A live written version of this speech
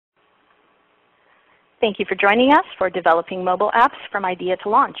Thank you for joining us for Developing Mobile Apps from Idea to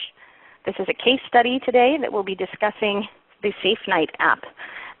Launch. This is a case study today that we'll be discussing the SafeNight app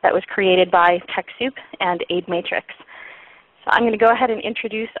that was created by TechSoup and Aidmatrix. So I'm going to go ahead and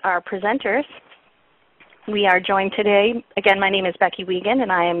introduce our presenters. We are joined today, again, my name is Becky Wiegand,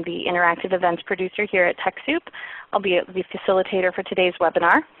 and I am the Interactive Events Producer here at TechSoup. I'll be the facilitator for today's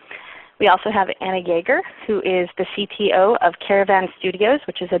webinar. We also have Anna Jaeger, who is the CTO of Caravan Studios,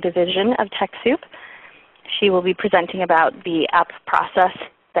 which is a division of TechSoup. She will be presenting about the app process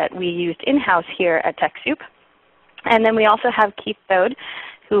that we used in-house here at TechSoup. And then we also have Thode,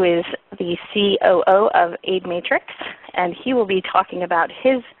 who is the COO of Aidmatrix, and he will be talking about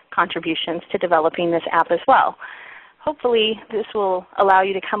his contributions to developing this app as well. Hopefully this will allow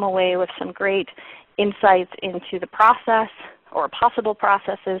you to come away with some great insights into the process or possible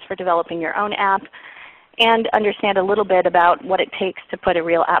processes for developing your own app, and understand a little bit about what it takes to put a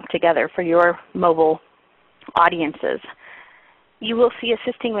real app together for your mobile audiences. You will see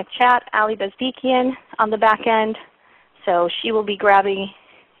assisting with chat Ali Bezdikian on the back end, so she will be grabbing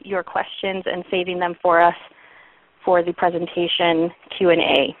your questions and saving them for us for the presentation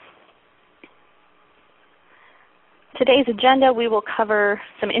Q&A. Today's agenda, we will cover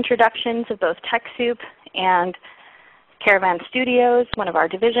some introductions of both TechSoup and Caravan Studios, one of our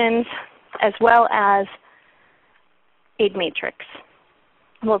divisions, as well as Aidmatrix.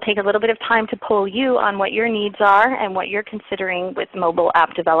 We'll take a little bit of time to poll you on what your needs are and what you're considering with mobile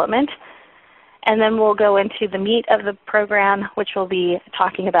app development. And then we'll go into the meat of the program, which will be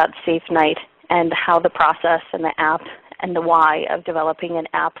talking about SafeNight and how the process and the app and the why of developing an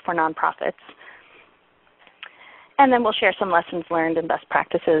app for nonprofits. And then we'll share some lessons learned and best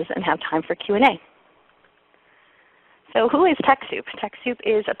practices and have time for Q&A. So who is TechSoup? TechSoup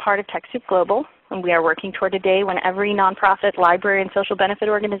is a part of TechSoup Global, and we are working toward a day when every nonprofit, library, and social benefit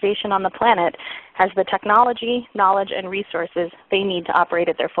organization on the planet has the technology, knowledge, and resources they need to operate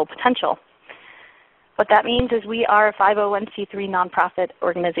at their full potential. What that means is we are a 501c3 nonprofit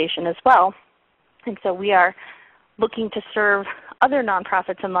organization as well, and so we are looking to serve other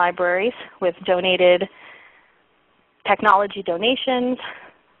nonprofits and libraries with donated technology donations,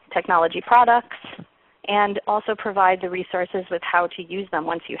 technology products, and also provide the resources with how to use them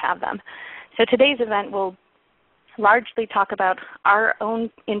once you have them. So today's event will largely talk about our own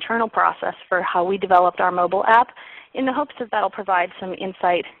internal process for how we developed our mobile app, in the hopes that that will provide some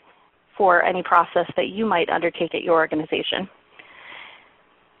insight for any process that you might undertake at your organization.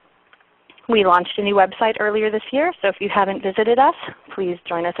 We launched a new website earlier this year, so if you haven't visited us, please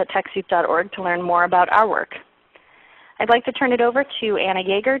join us at TechSoup.org to learn more about our work. I'd like to turn it over to Anna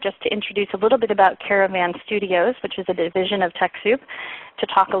Jaeger just to introduce a little bit about Caravan Studios, which is a division of TechSoup, to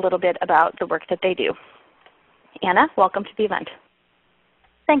talk a little bit about the work that they do. Anna, welcome to the event.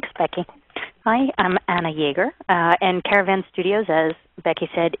 Thanks, Becky. Hi, I'm Anna Jaeger, and Caravan Studios, as Becky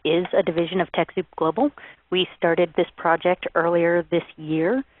said, is a division of TechSoup Global. We started this project earlier this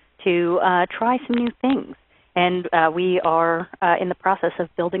year to try some new things. And we are in the process of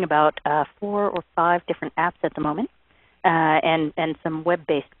building about 4 or 5 different apps at the moment. And some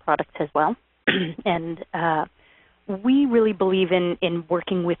web-based products as well. And we really believe in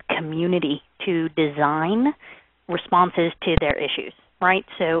working with community to design responses to their issues, right?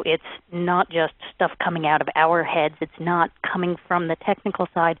 So it's not just stuff coming out of our heads. It's not coming from the technical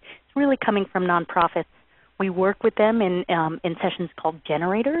side. It's really coming from nonprofits. We work with them in sessions called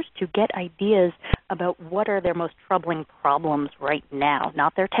generators to get ideas about what are their most troubling problems right now.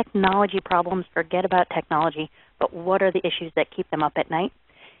 Not their technology problems, forget about technology, but what are the issues that keep them up at night.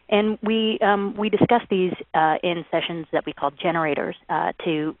 And we discuss these in sessions that we call generators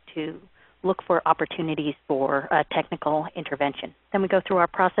to look for opportunities for technical intervention. Then we go through our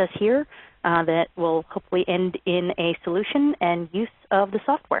process here that will hopefully end in a solution and use of the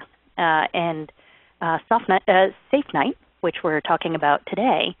software. SafeNight, which we're talking about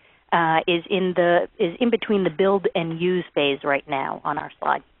today, is in between the build and use phase right now on our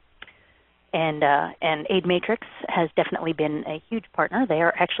slide. And Aidmatrix has definitely been a huge partner. They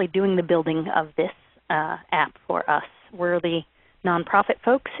are actually doing the building of this app for us. We're the nonprofit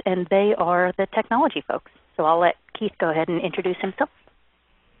folks, and they are the technology folks. So I'll let Keith go ahead and introduce himself.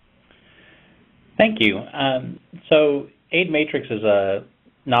 Thank you. So Aidmatrix is a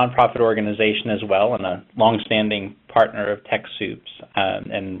nonprofit organization as well, and a longstanding partner of TechSoup's,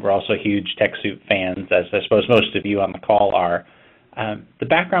 and we're also huge TechSoup fans, as I suppose most of you on the call are. The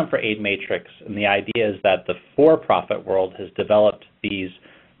background for Aidmatrix and the idea is that the for-profit world has developed these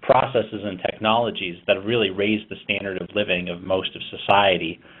processes and technologies that have really raised the standard of living of most of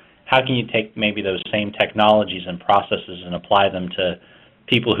society. How can you take maybe those same technologies and processes and apply them to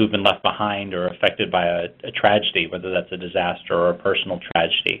people who've been left behind or affected by a tragedy, whether that's a disaster or a personal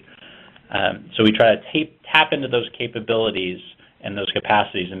tragedy. So we try to tap into those capabilities and those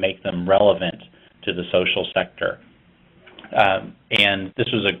capacities and make them relevant to the social sector. And this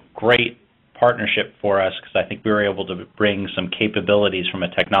was a great partnership for us because I think we were able to bring some capabilities from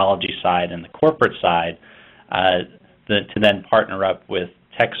a technology side and the corporate side to then partner up with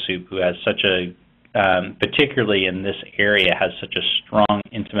TechSoup, who has such a, particularly in this area, has such a strong,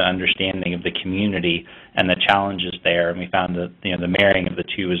 intimate understanding of the community and the challenges there. And we found that the marrying of the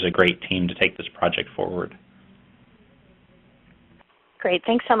two is a great team to take this project forward. Great.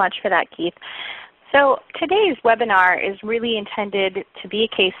 Thanks so much for that, Keith. So today's webinar is really intended to be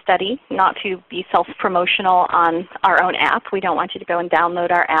a case study, not to be self-promotional on our own app. We don't want you to go and download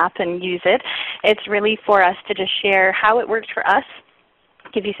our app and use it. It's really for us to just share how it worked for us,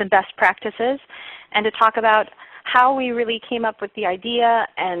 give you some best practices, and to talk about how we really came up with the idea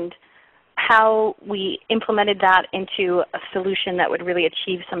and how we implemented that into a solution that would really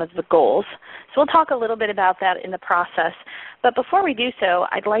achieve some of the goals. So we'll talk a little bit about that in the process. But before we do so,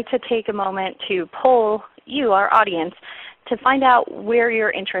 I'd like to take a moment to poll you, our audience, to find out where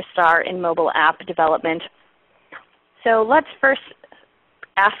your interests are in mobile app development. So let's first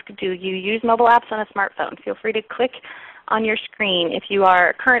ask, do you use mobile apps on a smartphone? Feel free to click on your screen if you are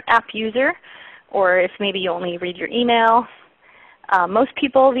a current app user or if maybe you only read your email. Most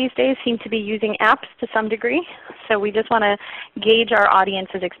people these days seem to be using apps to some degree, so we just want to gauge our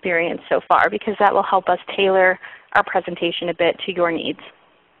audience's experience so far because that will help us tailor our presentation a bit to your needs.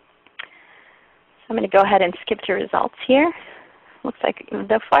 So I'm going to go ahead and skip to results here. Looks like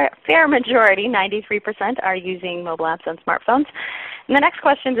the fair majority, 93%, are using mobile apps on smartphones. And the next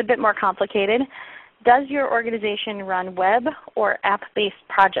question is a bit more complicated. Does your organization run web or app-based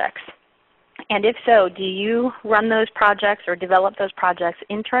projects? And if so, do you run those projects or develop those projects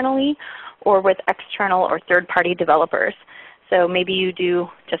internally or with external or third-party developers? So maybe you do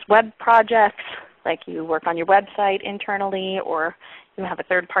just web projects, like you work on your website internally, or you have a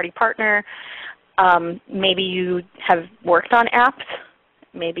third-party partner. Maybe you have worked on apps.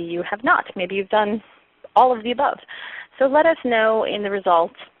 Maybe you have not. Maybe you've done all of the above. So let us know in the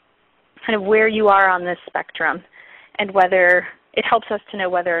results kind of where you are on this spectrum and whether it helps us to know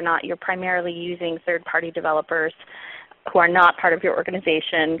whether or not you're primarily using third-party developers who are not part of your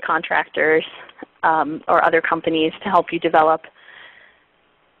organization, contractors, or other companies to help you develop.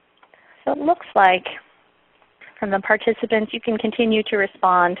 So it looks like from the participants, you can continue to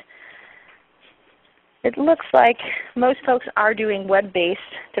respond. It looks like most folks are doing web-based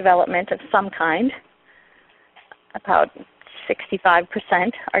development of some kind. About 65%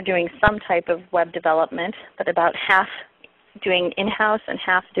 are doing some type of web development, but about half doing in-house and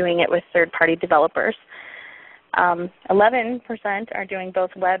half doing it with third-party developers. 11% are doing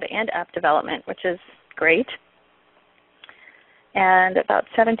both web and app development, which is great. And about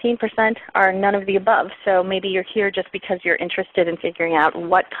 17% are none of the above. So maybe you're here just because you're interested in figuring out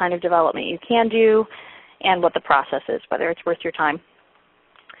what kind of development you can do and what the process is, whether it's worth your time.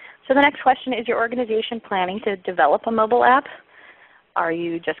 So the next question, is your organization planning to develop a mobile app? Are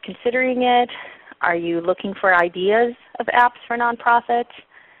you just considering it? Are you looking for ideas of apps for nonprofits?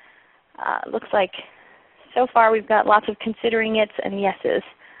 Looks like so far we've got lots of considering it and yeses.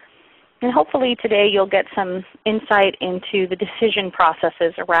 And hopefully today you'll get some insight into the decision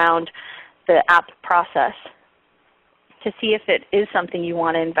processes around the app process to see if it is something you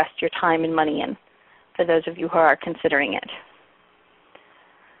want to invest your time and money in, for those of you who are considering it.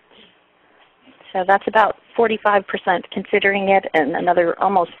 So that's about 45% considering it, and another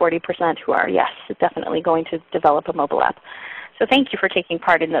almost 40% who are, yes, definitely going to develop a mobile app. So thank you for taking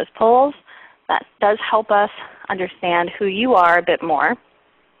part in those polls. That does help us understand who you are a bit more.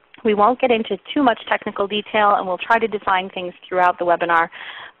 We won't get into too much technical detail, and we'll try to define things throughout the webinar.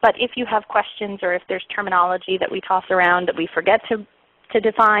 But if you have questions or if there's terminology that we toss around that we forget to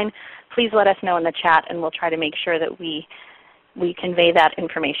define, please let us know in the chat, and we'll try to make sure that we convey that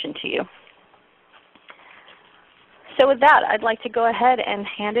information to you. So with that, I'd like to go ahead and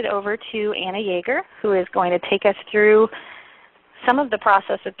hand it over to Anna Jaeger, who is going to take us through some of the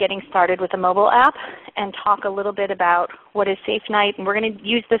process of getting started with a mobile app and talk a little bit about what is SafeNight. And we're going to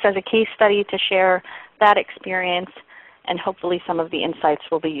use this as a case study to share that experience, and hopefully some of the insights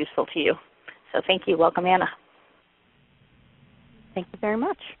will be useful to you. So thank you. Welcome, Anna. Thank you very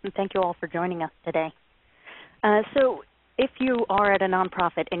much, and thank you all for joining us today. So if you are at a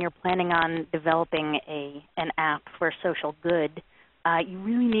nonprofit and you're planning on developing an app for social good, you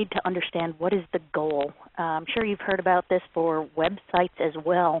really need to understand what is the goal. I'm sure you've heard about this for websites as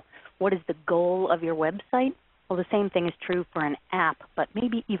well. What is the goal of your website? Well, the same thing is true for an app, but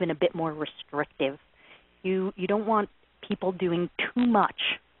maybe even a bit more restrictive. You don't want people doing too much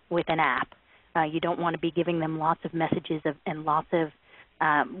with an app. You don't want to be giving them lots of messages and lots of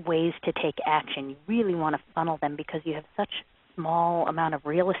ways to take action. You really want to funnel them because you have such small amount of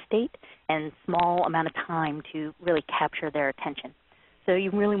real estate and small amount of time to really capture their attention. So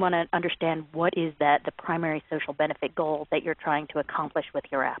you really want to understand what is the primary social benefit goal that you're trying to accomplish with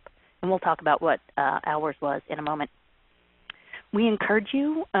your app. And we'll talk about what ours was in a moment. We encourage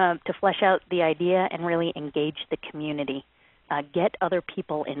you to flesh out the idea and really engage the community. Get other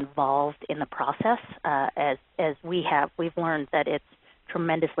people involved in the process. As we've learned that it's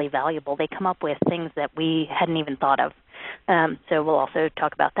tremendously valuable. They come up with things that we hadn't even thought of. So we'll also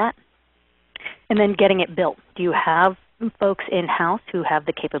talk about that. And then getting it built. Do you have folks in-house who have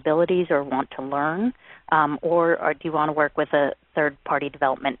the capabilities or want to learn, or do you want to work with a third-party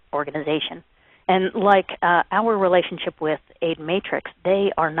development organization? And like our relationship with Aidmatrix,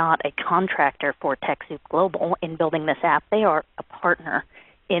 they are not a contractor for TechSoup Global in building this app. They are a partner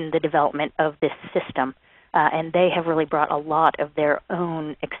in the development of this system, and they have really brought a lot of their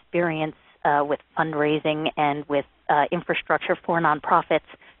own experience with fundraising and with infrastructure for nonprofits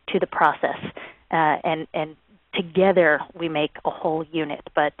to the process. And together we make a whole unit,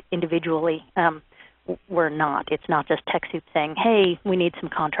 but individually we're not. It's not just TechSoup saying, hey, we need some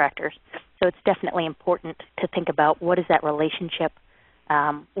contractors. So it's definitely important to think about what is that relationship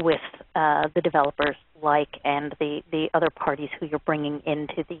with the developers like and the other parties who you're bringing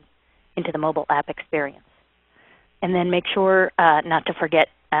into the mobile app experience. And then make sure not to forget,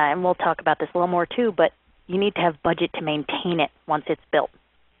 and we'll talk about this a little more too, but you need to have budget to maintain it once it's built.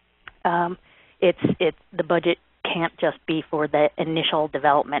 The budget can't just be for the initial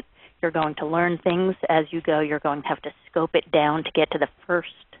development. You're going to learn things as you go. You're going to have to scope it down to get to the first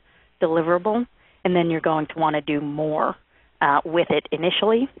deliverable, and then you're going to want to do more with it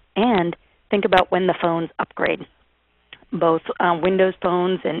initially. And think about when the phones upgrade. Both Windows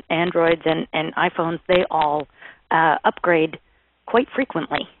phones and Androids and iPhones, they all upgrade quite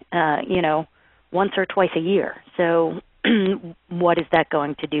frequently, once or twice a year. So what is that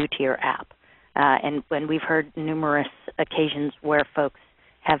going to do to your app? And when we've heard numerous occasions where folks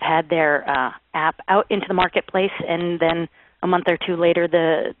have had their app out into the marketplace, and then a month or two later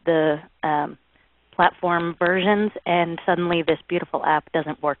the platform versions, and suddenly this beautiful app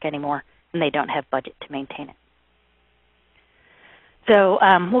doesn't work anymore, and they don't have budget to maintain it. So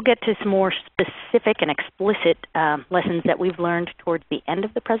we'll get to some more specific and explicit lessons that we've learned towards the end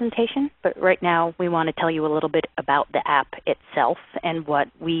of the presentation, but right now we want to tell you a little bit about the app itself and what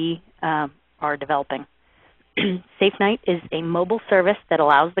we are developing. SafeNight is a mobile service that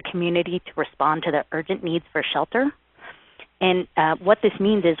allows the community to respond to the urgent needs for shelter. And what this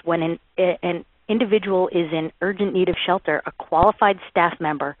means is when an individual is in urgent need of shelter, a qualified staff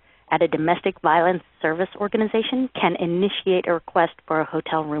member at a domestic violence service organization can initiate a request for a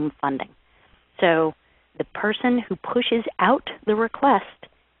hotel room funding. So the person who pushes out the request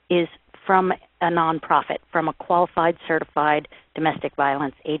is from a nonprofit, from a qualified, certified domestic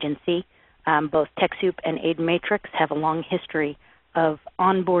violence agency. Both TechSoup and Aidmatrix have a long history of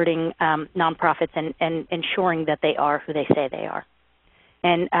onboarding nonprofits and ensuring that they are who they say they are.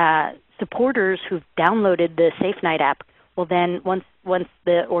 And supporters who've downloaded the SafeNight app will then, once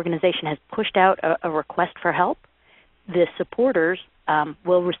the organization has pushed out a request for help, the supporters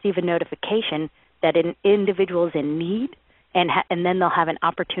will receive a notification that an individual is in need, and then they'll have an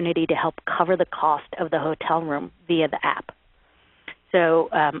opportunity to help cover the cost of the hotel room via the app. So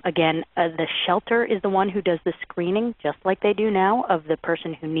again, the shelter is the one who does the screening, just like they do now, of the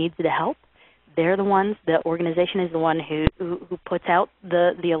person who needs the help. They're the ones, the organization is the one who puts out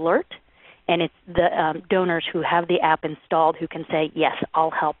the alert, and it's the donors who have the app installed who can say, yes, I'll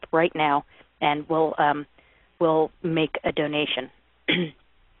help right now, and we'll make a donation.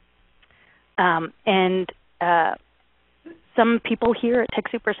 Some people here at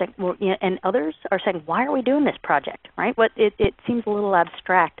TechSoup are saying, well, and others are saying, why are we doing this project, right? It seems a little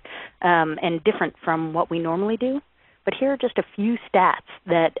abstract and different from what we normally do. But here are just a few stats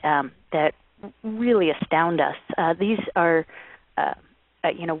that really astound us. These are,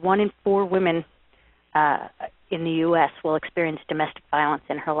 1 in 4 women in the U.S. will experience domestic violence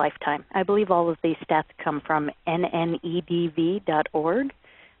in her lifetime. I believe all of these stats come from nnedv.org.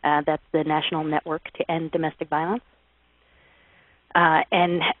 That's the National Network to End Domestic Violence.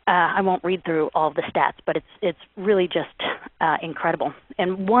 And I won't read through all of the stats, but it's really just incredible.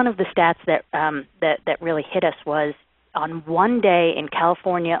 And one of the stats that really hit us was on one day in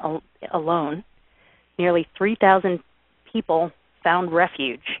California alone, nearly 3,000 people found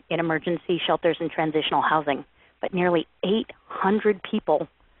refuge in emergency shelters and transitional housing but nearly 800 people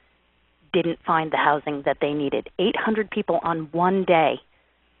didn't find the housing that they needed. 800 people on one day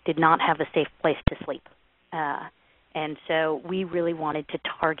did not have a safe place to sleep. And so we really wanted to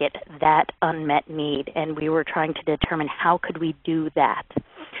target that unmet need, and we were trying to determine how could we do that.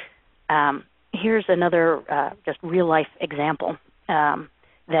 Here's another just real-life example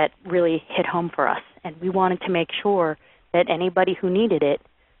that really hit home for us, and we wanted to make sure that anybody who needed it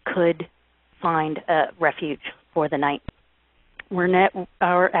could find a refuge for the night.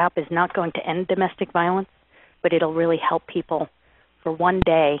 Our app is not going to end domestic violence, but it'll really help people for one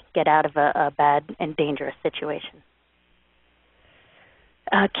day get out of a bad and dangerous situation.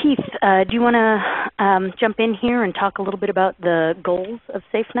 Keith, do you want to jump in here and talk a little bit about the goals of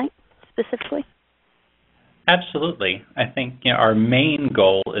SafeNight specifically? Absolutely. I think our main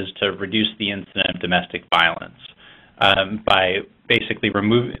goal is to reduce the incidence of domestic violence by basically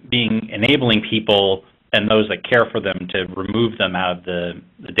enabling people and those that care for them to remove them out of the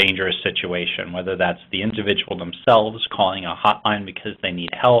dangerous situation, whether that's the individual themselves calling a hotline because they need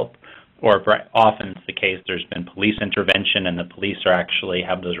help, or often it's the case there's been police intervention and the police are actually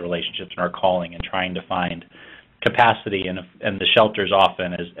have those relationships and are calling and trying to find capacity, and the shelters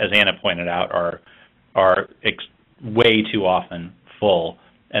often, as Anna pointed out, are way too often full,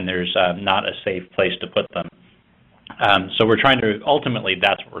 and there's not a safe place to put them. So we're trying to, ultimately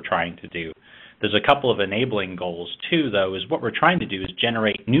that's what we're trying to do. There's a couple of enabling goals too, though, is what we're trying to do is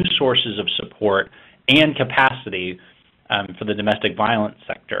generate new sources of support and capacity for the domestic violence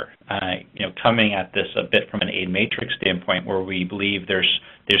sector. Coming at this a bit from an Aidmatrix standpoint, where we believe there's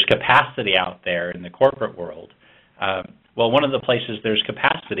capacity out there in the corporate world. Well, one of the places there's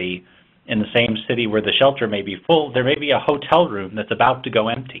capacity in the same city where the shelter may be full, there may be a hotel room that's about to go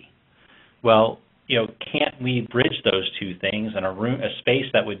empty. Well, can't we bridge those two things in a space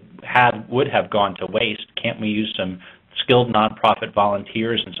that would have gone to waste? Can't we use some skilled nonprofit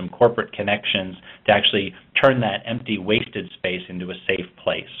volunteers and some corporate connections to actually turn that empty, wasted space into a safe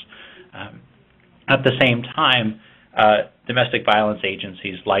place? At the same time, domestic violence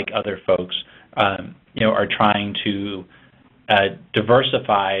agencies, like other folks, are trying to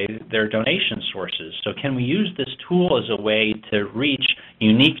diversify their donation sources. So can we use this tool as a way to reach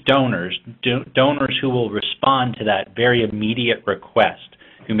unique donors, donors who will respond to that very immediate request,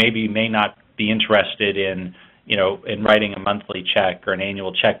 who may not be interested in writing a monthly check or an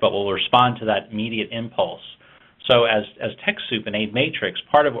annual check, but will respond to that immediate impulse. So as TechSoup and Aidmatrix,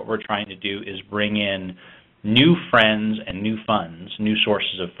 part of what we're trying to do is bring in new friends and new funds, new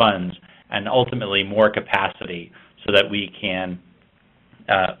sources of funds, and ultimately more capacity, so that we can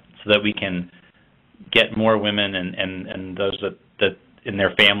get more women and those that in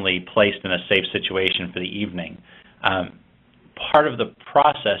their family placed in a safe situation for the evening. Part of the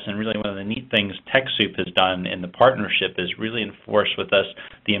process, and really one of the neat things TechSoup has done in the partnership, is really enforce with us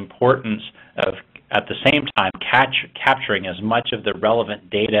the importance of, at the same time, capturing as much of the relevant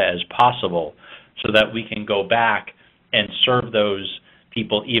data as possible, so that we can go back and serve those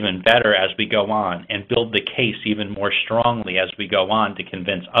people even better as we go on, and build the case even more strongly as we go on to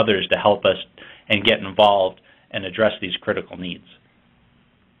convince others to help us and get involved and address these critical needs.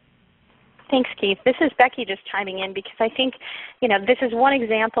 Thanks, Keith. This is Becky just chiming in, because I think this is one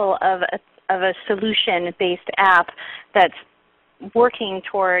example of a solution-based app that's working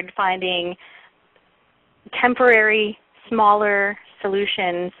toward finding temporary, smaller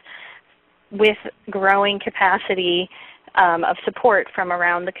solutions with growing capacity of support from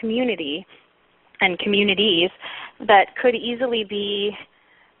around the community and communities that could easily be,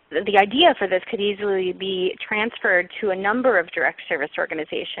 the idea for this could easily be transferred to a number of direct service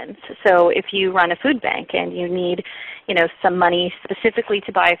organizations. So if you run a food bank and you need some money specifically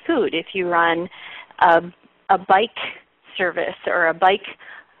to buy food, if you run a bike service or a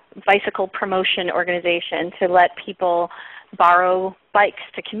bicycle promotion organization to let people borrow bikes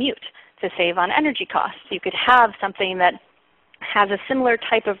to commute to save on energy costs, you could have something that has a similar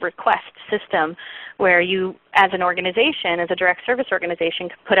type of request system where you, as an organization, as a direct service organization,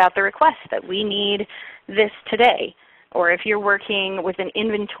 could put out the request that we need this today. Or if you're working with an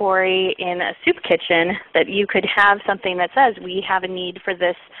inventory in a soup kitchen, that you could have something that says, we have a need for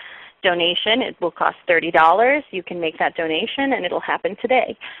this donation. It will cost $30. You can make that donation and it'll happen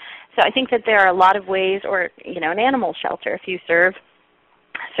today. So I think that there are a lot of ways, or an animal shelter, if you serve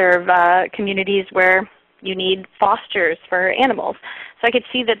communities where you need fosters for animals. So I could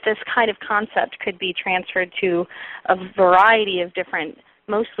see that this kind of concept could be transferred to a variety of different,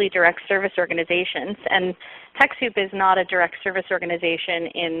 mostly direct service organizations. And TechSoup is not a direct service organization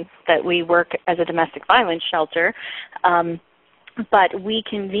in that we work as a domestic violence shelter, but we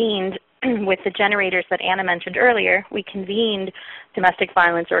convened with the generators that Anna mentioned earlier, we convened domestic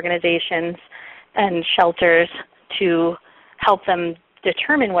violence organizations and shelters to help them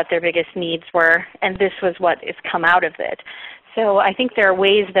determine what their biggest needs were, and this was what has come out of it. So I think there are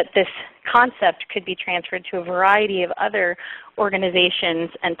ways that this concept could be transferred to a variety of other organizations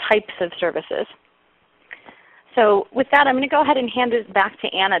and types of services. So with that, I'm going to go ahead and hand it back to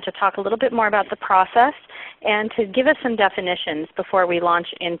Anna to talk a little bit more about the process and to give us some definitions before we launch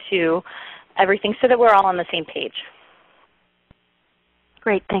into everything so that we're all on the same page.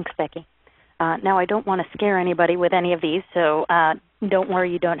 Great, thanks, Becky. Now, I don't want to scare anybody with any of these, so don't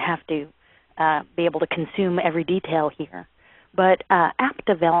worry, you don't have to be able to consume every detail here. But app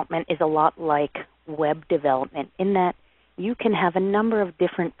development is a lot like web development in that you can have a number of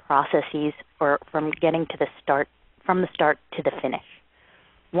different processes from getting to the start, from the start to the finish.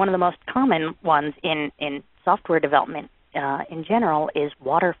 One of the most common ones in software development in general is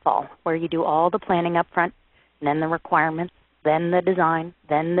waterfall, where you do all the planning up front, then the requirements, then the design,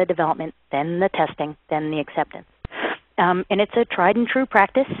 then the development, then the testing, then the acceptance. And it's a tried and true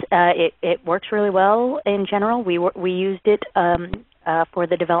practice. It works really well in general. We used it for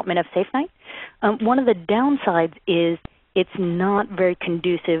the development of SafeNight. One of the downsides is it's not very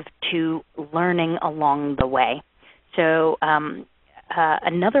conducive to learning along the way. So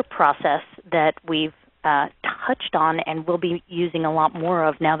another process that we've touched on and will be using a lot more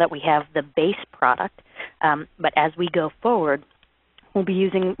of now that we have the base product, but as we go forward, we'll be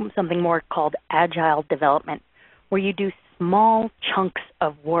using something more called agile development, where you do small chunks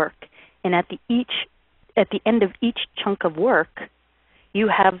of work, and at the end of each chunk of work, you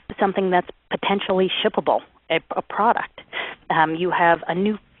have something that's potentially shippable, a product. You have a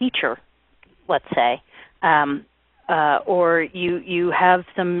new feature, let's say, or you have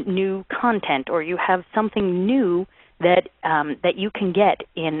some new content, or you have something new that that you can get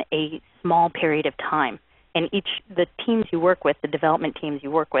in a small period of time. And the teams you work with, the development teams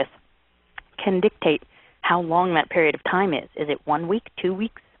you work with, can dictate how long that period of time is. Is it 1 week, 2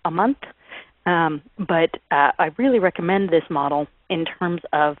 weeks, a month? But I really recommend this model in terms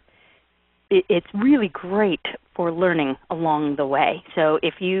of it's really great for learning along the way. So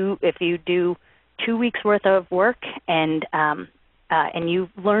if you do 2 weeks worth of work and you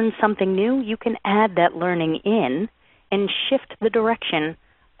learn something new, you can add that learning in and shift the direction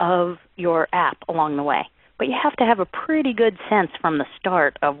of your app along the way. But you have to have a pretty good sense from the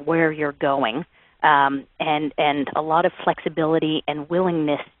start of where you're going, and a lot of flexibility and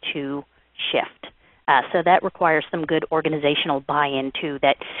willingness to shift. So that requires some good organizational buy-in too,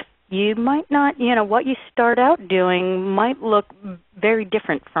 that you might not, what you start out doing might look very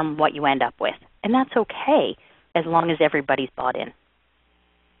different from what you end up with. And that's okay as long as everybody's bought in.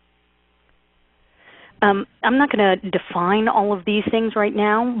 I'm not going to define all of these things right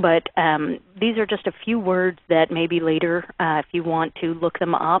now, but these are just a few words that maybe later, if you want to look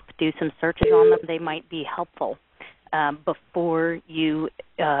them up, do some searches on them, they might be helpful before you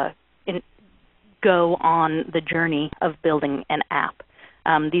go on the journey of building an app.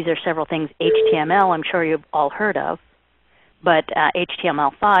 These are several things. HTML, I'm sure you've all heard of, but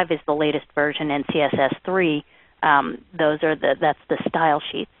HTML5 is the latest version, and CSS3, that's the style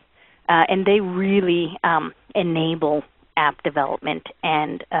sheets. And they really enable app development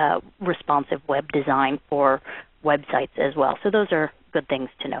and responsive web design for websites as well. So those are good things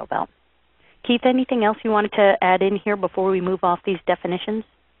to know about. Keith, anything else you wanted to add in here before we move off these definitions?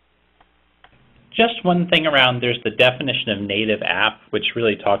 Just one thing around, there's the definition of native app, which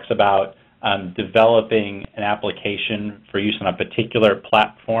really talks about developing an application for use on a particular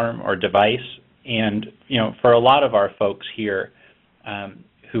platform or device. And for a lot of our folks here,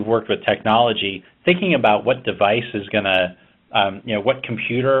 who've worked with technology, thinking about what device is going to, what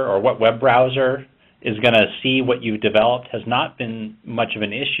computer or what web browser is going to see what you've developed has not been much of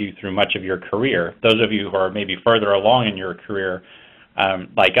an issue through much of your career. Those of you who are maybe further along in your career,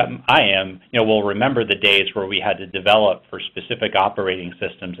 like I am, will remember the days where we had to develop for specific operating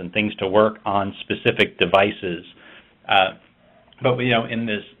systems and things to work on specific devices. But in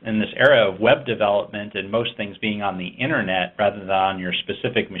this era of web development and most things being on the internet rather than on your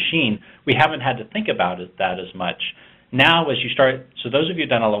specific machine, we haven't had to think about that as much. Now, as you start, so those of you who've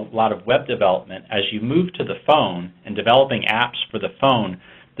done a lot of web development, as you move to the phone and developing apps for the phone,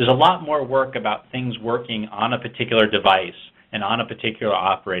 there's a lot more work about things working on a particular device and on a particular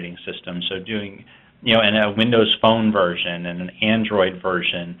operating system. So doing, in a Windows Phone version and an Android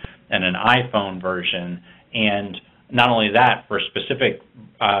version and an iPhone version, and not only that, for specific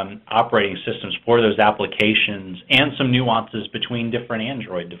operating systems for those applications, and some nuances between different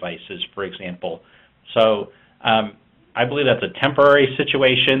Android devices, for example. So I believe that's a temporary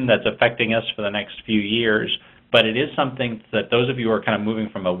situation that's affecting us for the next few years, but it is something that those of you who are kind of moving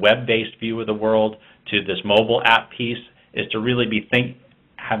from a web-based view of the world to this mobile app piece is to really be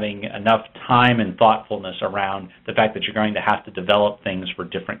having enough time and thoughtfulness around the fact that you're going to have to develop things for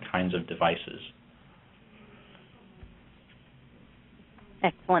different kinds of devices.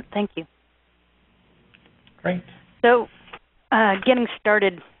 Excellent, thank you. Great. So getting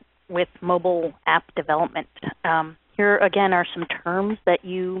started with mobile app development. Here again are some terms that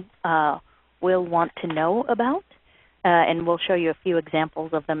you will want to know about, and we'll show you a few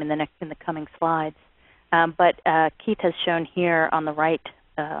examples of them in the coming slides. But Keith has shown here on the right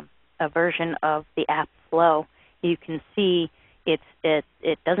a version of the app flow. You can see it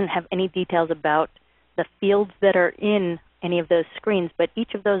doesn't have any details about the fields that are in any of those screens, but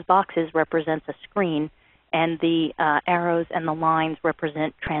each of those boxes represents a screen, and the arrows and the lines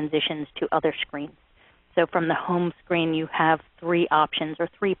represent transitions to other screens. So from the home screen, you have 3 options or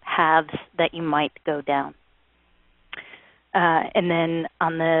 3 paths that you might go down. And then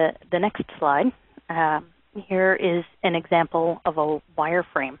on the next slide, here is an example of a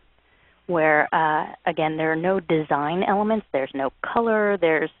wireframe where, again, there are no design elements. There's no color.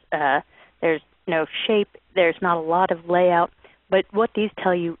 There's no shape. There's not a lot of layout. But what these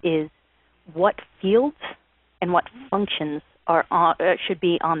tell you is what fields and what functions are should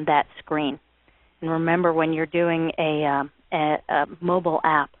be on that screen. And remember, when you're doing a mobile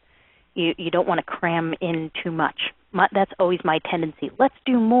app, you don't want to cram in too much. That's always my tendency. Let's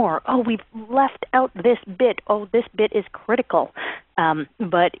do more. Oh, we've left out this bit. Oh, this bit is critical.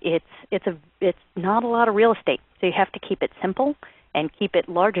 But it's not a lot of real estate, so you have to keep it simple and keep it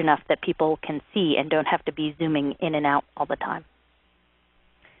large enough that people can see and don't have to be zooming in and out all the time.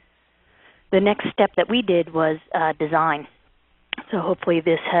 The next step that we did was design. So hopefully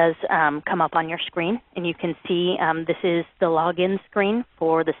this has come up on your screen, and you can see this is the login screen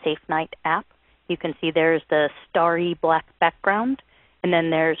for the SafeNight app. You can see there's the starry black background, and then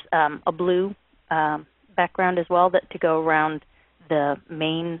there's a blue background as well to go around the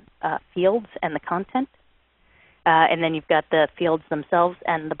main fields and the content. And then you've got the fields themselves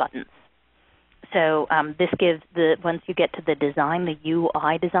and the buttons. So this gives once you get to the design, the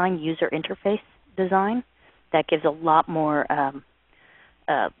UI design, user interface design, that gives a lot more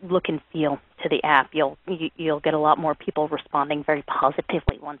look and feel to the app. You'll get a lot more people responding very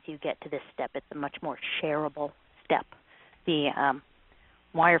positively once you get to this step. It's a much more shareable step. The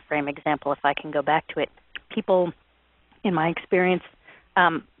wireframe example, if I can go back to it, people, in my experience,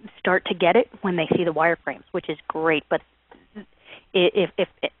 start to get it when they see the wireframes, which is great. But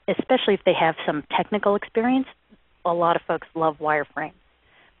especially if they have some technical experience, a lot of folks love wireframes.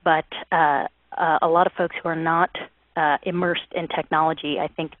 But a lot of folks who are not immersed in technology, I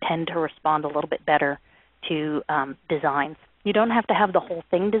think, tend to respond a little bit better to designs. You don't have to have the whole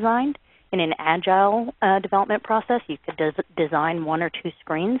thing designed. In an agile development process, you could design 1 or 2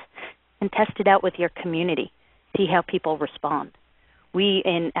 screens and test it out with your community, see how people respond.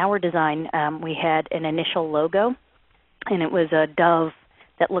 In our design, we had an initial logo, and it was a dove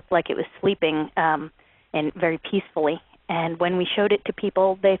that looked like it was sleeping and very peacefully. And when we showed it to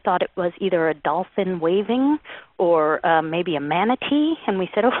people, they thought it was either a dolphin waving or maybe a manatee. And we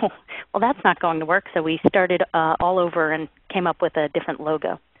said, oh, well, that's not going to work. So we started all over and came up with a different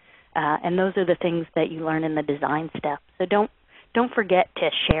logo. And those are the things that you learn in the design step. So don't forget to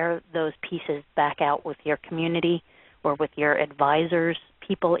share those pieces back out with your community or with your advisors,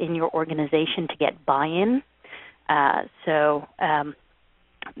 people in your organization, to get buy-in. To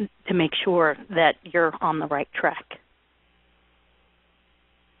make sure that you're on the right track.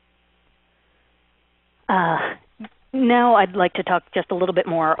 Now I'd like to talk just a little bit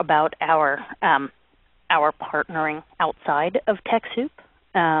more about our partnering outside of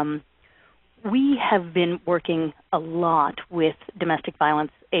TechSoup. We have been working a lot with domestic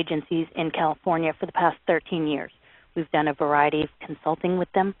violence agencies in California for the past 13 years. We've done a variety of consulting with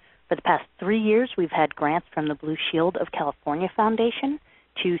them. For the past 3 years, we've had grants from the Blue Shield of California Foundation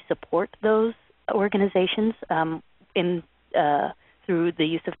to support those organizations through the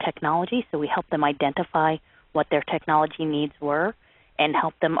use of technology. So we help them identify what their technology needs were and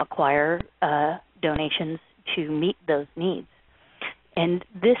help them acquire donations to meet those needs. And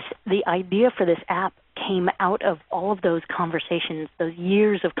the idea for this app came out of all of those conversations, those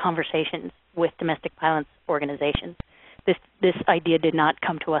years of conversations with domestic violence organizations. This idea did not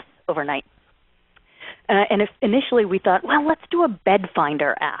come to us overnight. And initially we thought, well, let's do a bed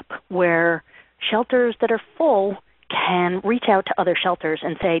finder app where shelters that are full can reach out to other shelters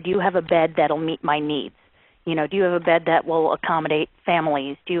and say, do you have a bed that'll meet my needs? Do you have a bed that will accommodate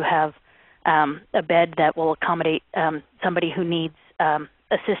families? Do you have a bed that will accommodate somebody who needs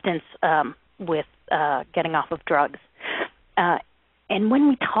assistance with getting off of drugs. And when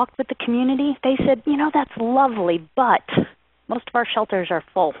we talked with the community, they said, you know, that's lovely, but most of our shelters are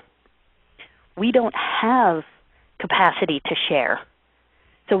full. We don't have capacity to share.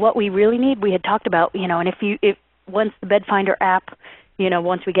 So what we really need, we had talked about, you know, and if once the Bed Finder app, you know,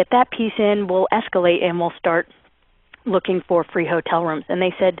 once we get that piece in, we'll escalate and we'll start looking for free hotel rooms. And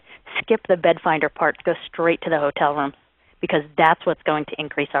they said, skip the Bed Finder part, go straight to the hotel rooms, because that's what's going to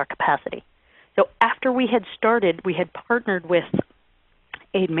increase our capacity. So after we had started, we had partnered with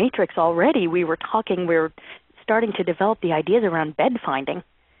Aidmatrix already. We were starting to develop the ideas around bed finding,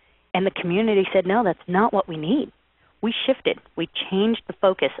 and the community said, no, that's not what we need. We shifted. We changed the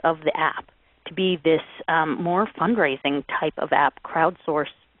focus of the app to be this more fundraising type of app, crowdsourced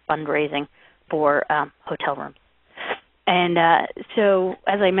fundraising for hotel rooms. And so,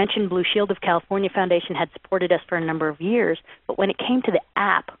 as I mentioned, Blue Shield of California Foundation had supported us for a number of years, but when it came to the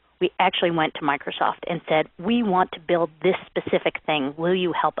app, we actually went to Microsoft and said, we want to build this specific thing. Will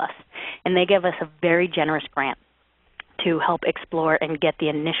you help us? And they gave us a very generous grant to help explore and get the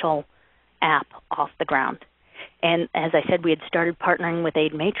initial app off the ground. And as I said, we had started partnering with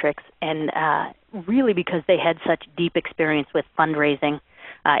Aidmatrix, and really because they had such deep experience with fundraising.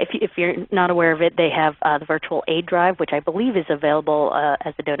 If you're not aware of it, they have the virtual aid drive, which I believe is available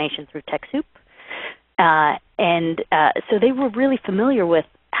as a donation through TechSoup. So they were really familiar with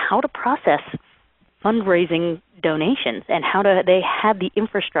how to process fundraising donations and they had the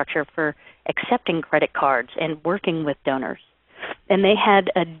infrastructure for accepting credit cards and working with donors. And they had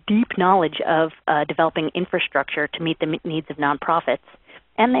a deep knowledge of developing infrastructure to meet the needs of nonprofits.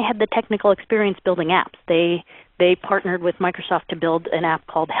 And they had the technical experience building apps. They partnered with Microsoft to build an app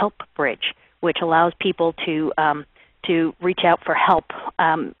called Help Bridge, which allows people to reach out for help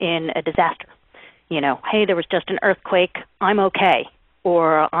in a disaster. You know, hey, there was just an earthquake, I'm okay,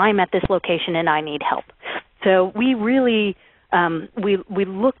 or I'm at this location and I need help. So we really we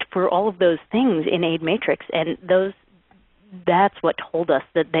looked for all of those things in Aidmatrix, and that's what told us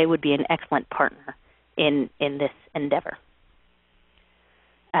that they would be an excellent partner in this endeavor.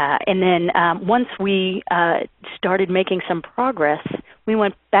 And then once we started making some progress, we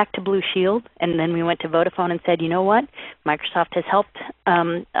went back to Blue Shield, and then we went to Vodafone and said, you know what, Microsoft has helped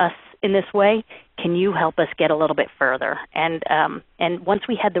us in this way. Can you help us get a little bit further? And once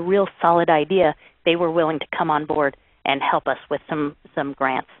we had the real solid idea, they were willing to come on board and help us with some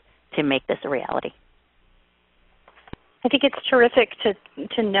grants to make this a reality. I think it's terrific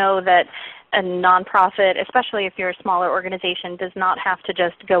to know that a nonprofit, especially if you're a smaller organization, does not have to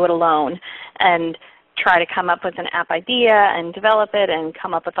just go it alone and try to come up with an app idea and develop it and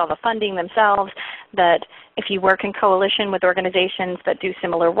come up with all the funding themselves. That if you work in coalition with organizations that do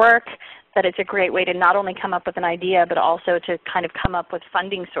similar work, that it's a great way to not only come up with an idea, but also to kind of come up with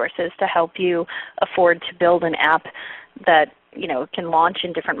funding sources to help you afford to build an app that, you know, can launch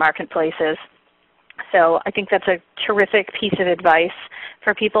in different marketplaces. So I think that's a terrific piece of advice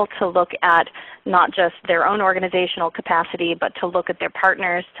for people to look at not just their own organizational capacity, but to look at their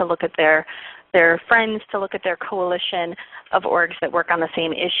partners, to look at their friends, to look at their coalition of orgs that work on the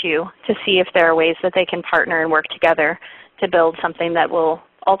same issue, to see if there are ways that they can partner and work together to build something that will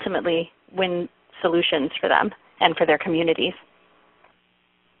ultimately win solutions for them and for their communities.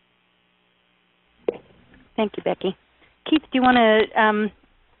 Thank you, Becky. Keith, do you want to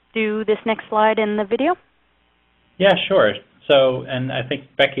do this next slide in the video? Yeah, sure. So, and I think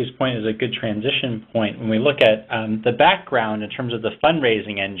Becky's point is a good transition point. When we look at the background in terms of the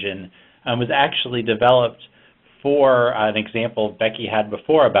fundraising engine, was actually developed for an example Becky had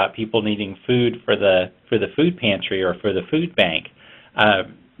before about people needing food for the food pantry or for the food bank.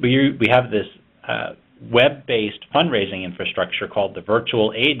 We have this web-based fundraising infrastructure called the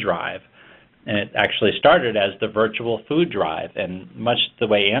Virtual Aid Drive, and it actually started as the Virtual Food Drive. And much the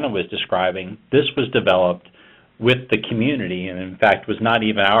way Anna was describing, this was developed with the community, and in fact was not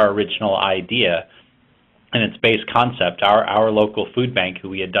even our original idea in its base concept. Our local food bank, who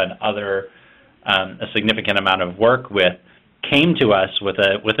we had done a significant amount of work with, came to us with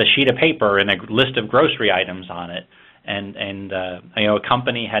a sheet of paper and a list of grocery items on it. And you know, a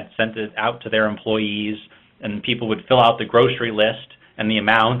company had sent it out to their employees, and people would fill out the grocery list and the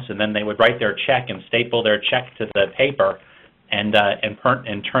amounts, and then they would write their check and staple their check to the paper and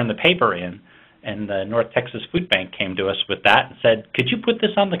turn the paper in. And the North Texas Food Bank came to us with that and said, could you put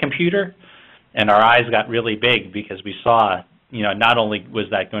this on the computer? And our eyes got really big because we saw, you know, not only was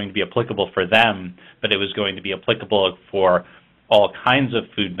that going to be applicable for them, but it was going to be applicable for all kinds of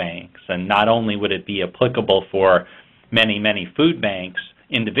food banks. And not only would it be applicable for many, many food banks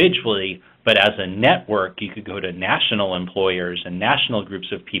individually, but as a network, you could go to national employers and national groups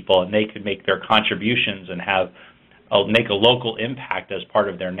of people, and they could make their contributions and make a local impact as part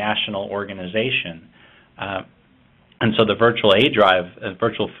of their national organization. And so the virtual aid drive,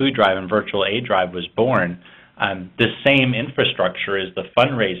 virtual food drive and virtual aid drive was born. The same infrastructure is the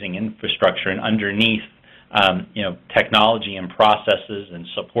fundraising infrastructure, and underneath technology and processes and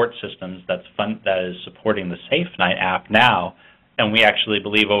support systems that is supporting the SafeNight app now. And we actually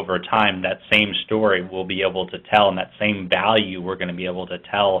believe over time that same story we'll be able to tell, and that same value we're going to be able to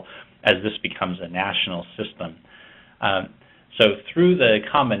tell as this becomes a national system. So through the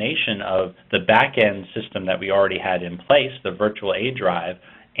combination of the back-end system that we already had in place, the virtual aid drive,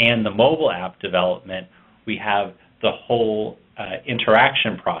 and the mobile app development, we have the whole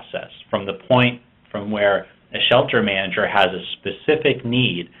interaction process from the point from where a shelter manager has a specific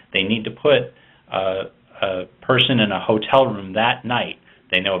need. They need to put a person in a hotel room that night.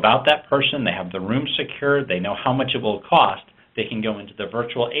 They know about that person. They have the room secured. They know how much it will cost. They can go into the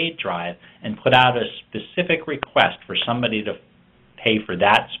virtual aid drive and put out a specific request for somebody to pay for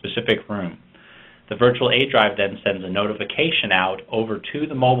that specific room. The virtual aid drive then sends a notification out over to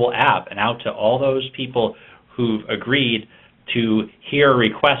the mobile app and out to all those people who've agreed to hear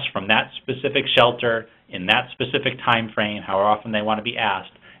requests from that specific shelter in that specific time frame, how often they want to be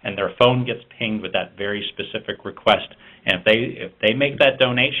asked, and their phone gets pinged with that very specific request. And if they make that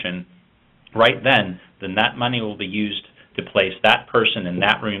donation right then that money will be used to place that person in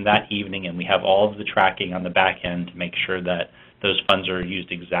that room that evening, and we have all of the tracking on the back end to make sure that those funds are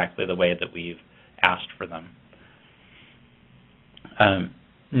used exactly the way that we've asked for them.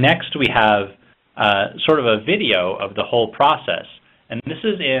 Next, we have sort of a video of the whole process. And this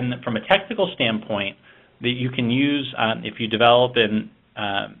is from a technical standpoint that you can use if you develop in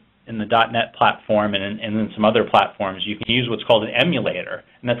the .NET platform and in some other platforms. You can use what's called an emulator.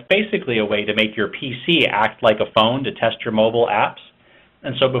 And that's basically a way to make your PC act like a phone to test your mobile apps.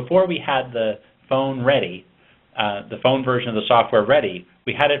 And so before we had the phone ready, the phone version of the software ready,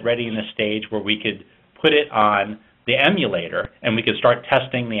 we had it ready in a stage where we could put it on the emulator and we could start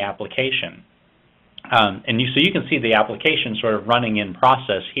testing the application. So you can see the application sort of running in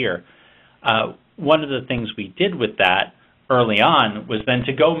process here. One of the things we did with that early on was then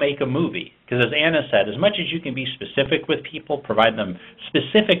to go make a movie. Because as Anna said, as much as you can be specific with people, provide them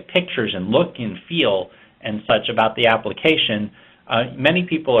specific pictures and look and feel and such about the application, many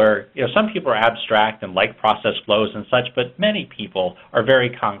people are, some people are abstract and like process flows and such, but many people are very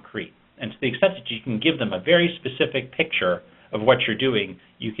concrete. And to the extent that you can give them a very specific picture of what you're doing,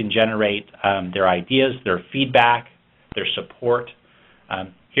 you can generate their ideas, their feedback, their support.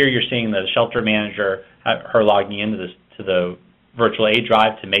 Here you're seeing the shelter manager, her logging into the virtual aid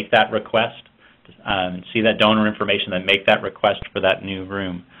drive to make that request, see that donor information, then make that request for that new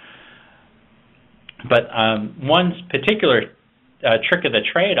room. But one particular trick of the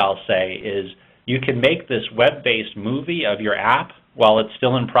trade, I'll say, is you can make this web-based movie of your app while it's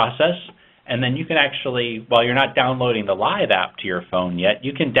still in process, and then you can actually, while you're not downloading the live app to your phone yet,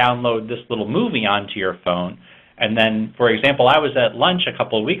 you can download this little movie onto your phone. And then, for example, I was at lunch a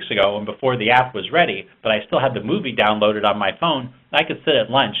couple of weeks ago and before the app was ready, but I still had the movie downloaded on my phone. I could sit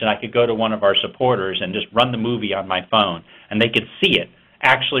at lunch and I could go to one of our supporters and just run the movie on my phone, and they could see it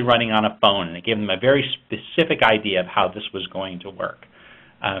actually running on a phone, and it gave them a very specific idea of how this was going to work.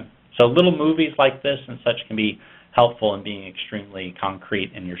 So little movies like this and such can be helpful in being extremely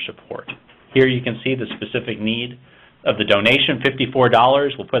concrete in your support. Here you can see the specific need of the donation,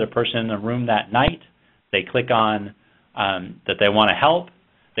 $54. We'll put a person in the room that night. They click on that they want to help.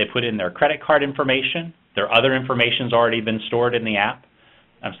 They put in their credit card information. Their other information's already been stored in the app,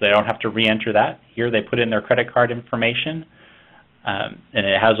 so they don't have to re-enter that. Here they put in their credit card information, and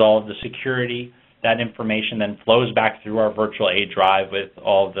it has all of the security. That information then flows back through our virtual aid drive with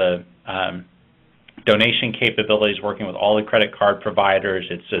all the donation capabilities, working with all the credit card providers.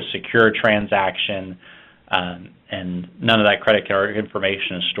 It's a secure transaction, and none of that credit card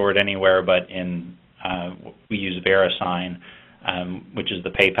information is stored anywhere but in we use VeriSign, which is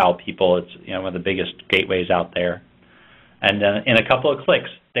the PayPal people. It's one of the biggest gateways out there. And in a couple of clicks,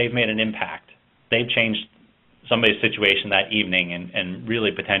 they've made an impact. They've changed somebody's situation that evening and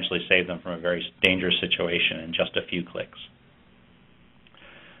really potentially saved them from a very dangerous situation in just a few clicks.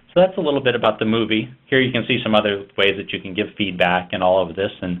 So that's a little bit about the movie. Here you can see some other ways that you can give feedback and all of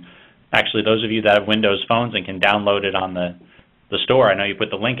this. And actually, those of you that have Windows phones and can download it on the store, I know you put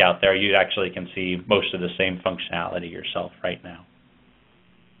the link out there, you actually can see most of the same functionality yourself right now.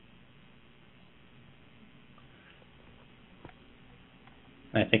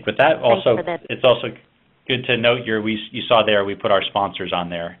 And I think with that, also, it's also good to note you saw there we put our sponsors on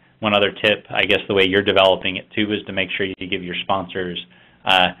there. One other tip, I guess the way you're developing it too, is to make sure you give your sponsors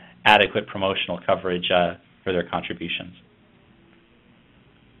adequate promotional coverage for their contributions.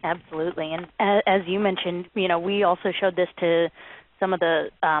 Absolutely, and as you mentioned, we also showed this to some of the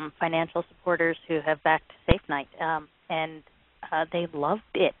financial supporters who have backed SafeNight, and they loved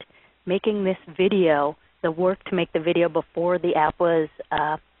it. Making this video, the work to make the video before the app was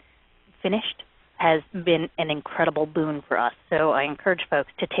finished has been an incredible boon for us. So I encourage folks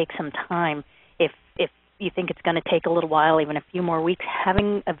to take some time. If you think it's going to take a little while, even a few more weeks,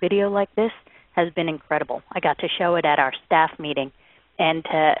 having a video like this has been incredible. I got to show it at our staff meeting, and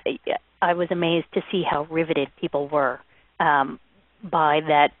I was amazed to see how riveted people were by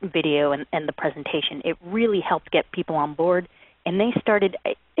that video and the presentation. It really helped get people on board, and they started,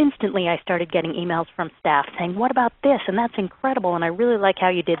 instantly I started getting emails from staff saying, what about this? And that's incredible, and I really like how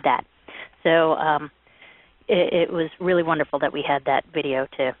you did that. So it was really wonderful that we had that video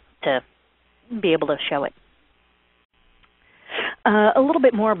to be able to show it. A little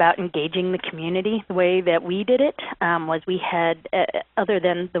bit more about engaging the community. The way that we did it was we had, other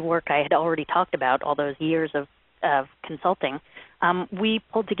than the work I had already talked about, all those years of consulting, we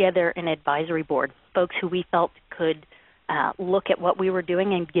pulled together an advisory board, folks who we felt could look at what we were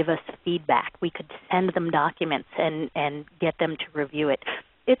doing and give us feedback. We could send them documents and get them to review it.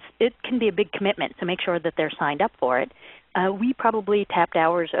 It can be a big commitment, so make sure that they're signed up for it. We probably tapped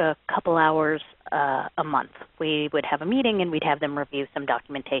hours, a couple hours a month. We would have a meeting and we'd have them review some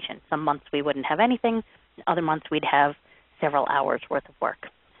documentation. Some months we wouldn't have anything. Other months we'd have several hours worth of work.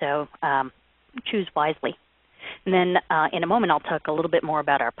 So choose wisely. And then in a moment I'll talk a little bit more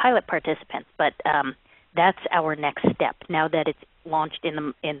about our pilot participants, but that's our next step. Now that it's launched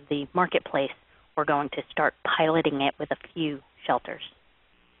in the marketplace, we're going to start piloting it with a few shelters.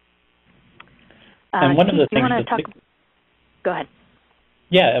 And one of the things go ahead.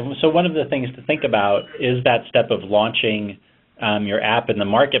 Yeah, so one of the things to think about is that step of launching your app in the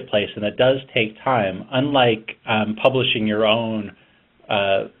marketplace, and it does take time. Unlike publishing your own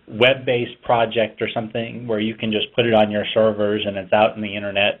web-based project or something where you can just put it on your servers and it's out in the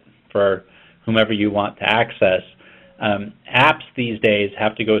internet for whomever you want to access, apps these days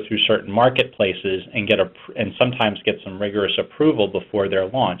have to go through certain marketplaces and sometimes get some rigorous approval before they're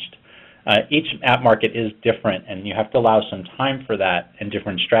launched. Each app market is different, and you have to allow some time for that and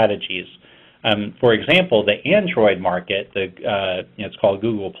different strategies. For example, the Android market, it's called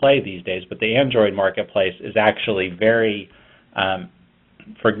Google Play these days, but the Android marketplace is actually very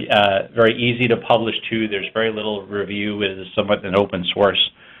easy to publish to. There's very little review. It is somewhat an open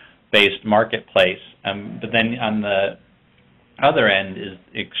source based marketplace. But then on the other end,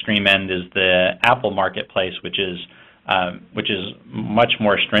 extreme end, is the Apple marketplace, which is much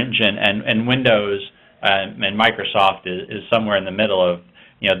more stringent, and Windows and Microsoft is somewhere in the middle of,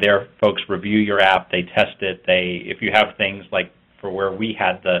 their folks review your app, they test it, if you have things like for where we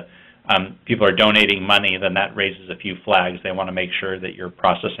had people are donating money, then that raises a few flags. They want to make sure that you're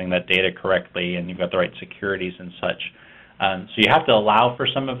processing that data correctly and you've got the right securities and such. So you have to allow for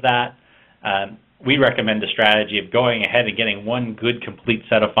some of that. We recommend a strategy of going ahead and getting one good complete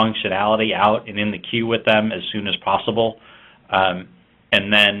set of functionality out and in the queue with them as soon as possible, and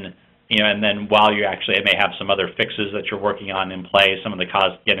then while you actually may have some other fixes that you're working on in play,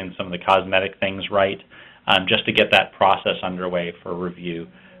 getting some of the cosmetic things right, just to get that process underway for review.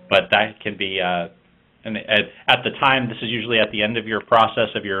 But that can be at the time. This is usually at the end of your process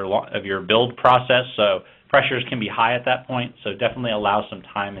of your build process, so pressures can be high at that point. So definitely allow some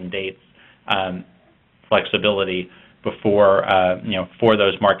time and dates. Flexibility before for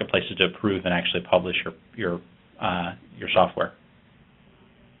those marketplaces to approve and actually publish your software.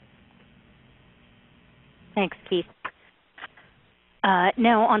 Thanks, Keith.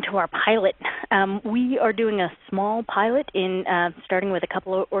 Now onto our pilot. We are doing a small pilot starting with a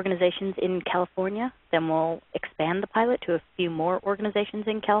couple of organizations in California. Then we'll expand the pilot to a few more organizations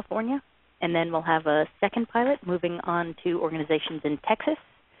in California, and then we'll have a second pilot moving on to organizations in Texas.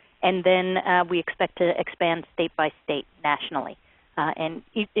 And then we expect to expand state by state nationally. And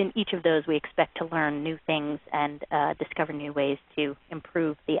in each of those, we expect to learn new things and discover new ways to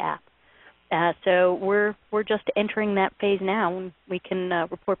improve the app. So we're just entering that phase now. We can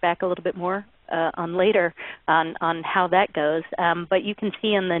report back a little bit more later on how that goes. But you can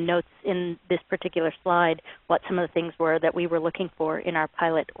see in the notes in this particular slide what some of the things were that we were looking for in our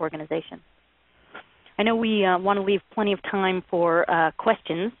pilot organization. I know we want to leave plenty of time for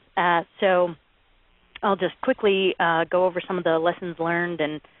questions. So I'll just quickly go over some of the lessons learned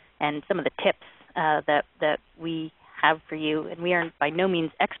and some of the tips that we have for you. And we are by no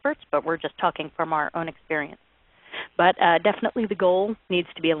means experts, but we're just talking from our own experience. But definitely the goal needs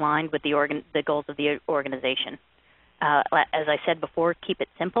to be aligned with the goals of the organization. As I said before, keep it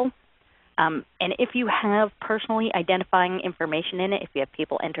simple. And if you have personally identifying information in it, if you have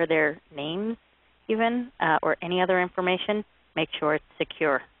people enter their names even, or any other information, make sure it's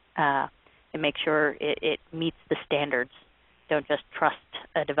secure and make sure it meets the standards. Don't just trust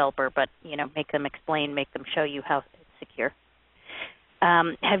a developer, but make them explain, make them show you how it's secure.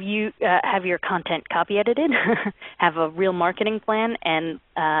 Have your content copy edited? Have a real marketing plan, and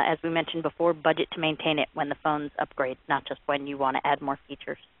as we mentioned before, budget to maintain it when the phones upgrade, not just when you want to add more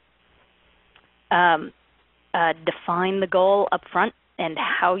features. Define the goal up front and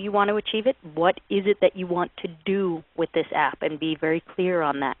how you want to achieve it. What is it that you want to do with this app, and be very clear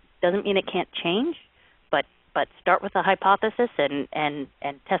on that. Doesn't mean it can't change, but start with a hypothesis and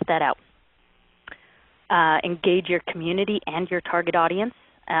test that out. Engage your community and your target audience,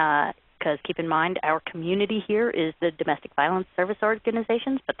 because keep in mind our community here is the domestic violence service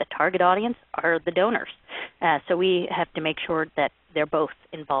organizations, but the target audience are the donors. So we have to make sure that they're both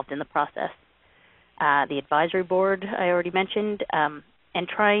involved in the process. The advisory board I already mentioned, and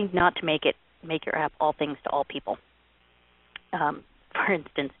try not to make your app all things to all people. For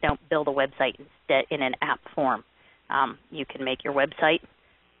instance, don't build a website instead in an app form. You can make your website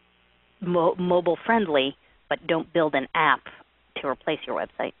mobile friendly, but don't build an app to replace your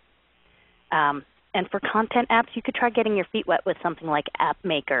website. And for content apps, you could try getting your feet wet with something like App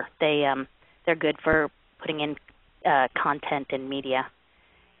Maker. They're good for putting in content and media.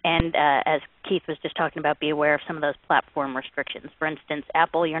 And as Keith was just talking about, be aware of some of those platform restrictions. For instance,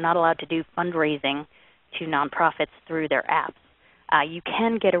 Apple, you're not allowed to do fundraising to nonprofits through their apps. You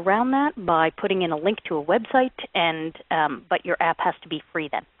can get around that by putting in a link to a website, but your app has to be free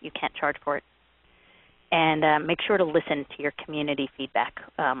then. You can't charge for it. And make sure to listen to your community feedback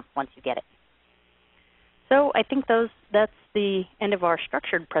once you get it. So I think that's the end of our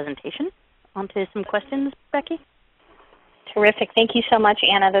structured presentation. On to some questions, Becky. Terrific. Thank you so much,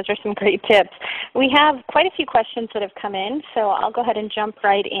 Anna. Those are some great tips. We have quite a few questions that have come in, so I'll go ahead and jump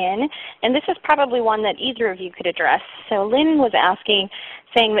right in. And this is probably one that either of you could address. So Lynn was asking,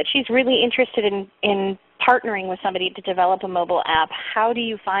 saying that she's really interested in partnering with somebody to develop a mobile app. How do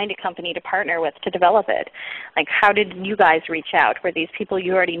you find a company to partner with to develop it? Like, how did you guys reach out? Were these people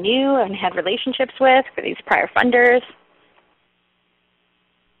you already knew and had relationships with? Were these prior funders?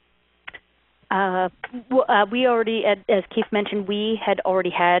 We already, as Keith mentioned, we had already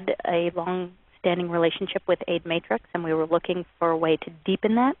had a long-standing relationship with Aidmatrix, and we were looking for a way to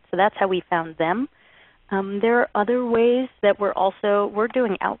deepen that. So that's how we found them. There are other ways that we're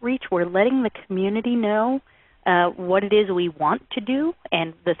doing outreach. We're letting the community know what it is we want to do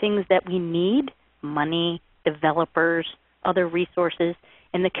and the things that we need: money, developers, other resources.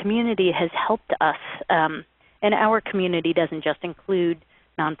 And the community has helped us. And our community doesn't just include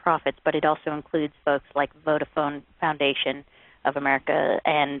nonprofits, but it also includes folks like Vodafone Foundation of America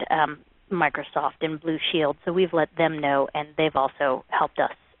and Microsoft and Blue Shield. So we've let them know, and they've also helped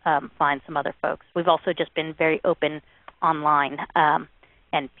us find some other folks. We've also just been very open online,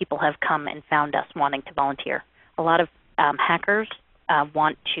 and people have come and found us wanting to volunteer. A lot of hackers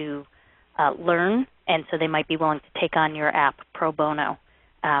want to learn, and so they might be willing to take on your app pro bono.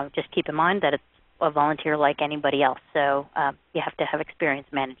 Just keep in mind that it's a volunteer like anybody else, so you have to have experience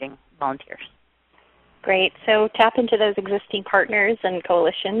managing volunteers. Great. So tap into those existing partners and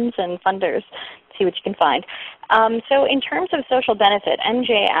coalitions and funders, see what you can find. So in terms of social benefit,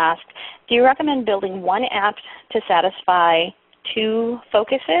 MJ asked, do you recommend building one app to satisfy two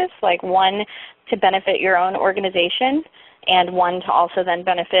focuses, like one to benefit your own organization and one to also then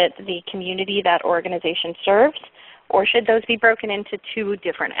benefit the community that organization serves? Or should those be broken into two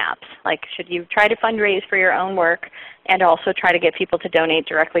different apps? Like, should you try to fundraise for your own work and also try to get people to donate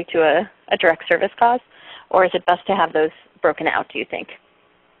directly to a direct service cause? Or is it best to have those broken out, do you think?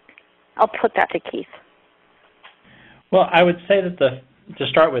 I'll put that to Keith. Well, I would say that to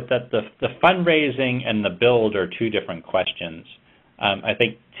start with, that the fundraising and the build are two different questions. I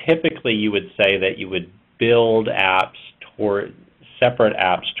think typically you would say that you would build separate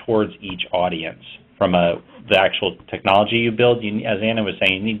apps towards each audience. From the actual technology you build, as Anna was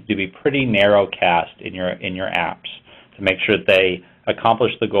saying, you need to be pretty narrow cast in your apps to make sure that they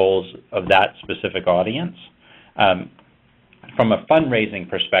accomplish the goals of that specific audience. From a fundraising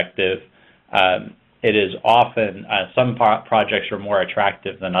perspective, it is often some projects are more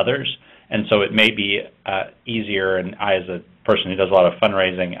attractive than others, and so it may be easier. And I, as a person who does a lot of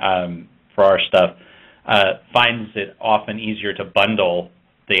fundraising for our stuff, finds it often easier to bundle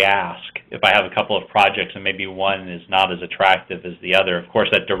the ask. If I have a couple of projects and maybe one is not as attractive as the other, of course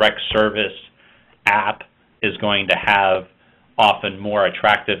that direct service app is going to have often more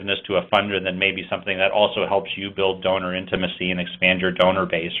attractiveness to a funder than maybe something that also helps you build donor intimacy and expand your donor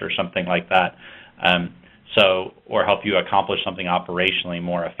base or something like that. Or help you accomplish something operationally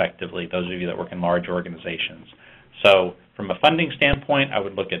more effectively, those of you that work in large organizations. So from a funding standpoint, I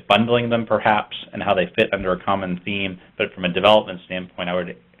would look at bundling them perhaps and how they fit under a common theme, but from a development standpoint, I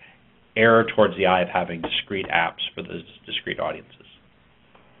would err towards the eye of having discrete apps for those discrete audiences.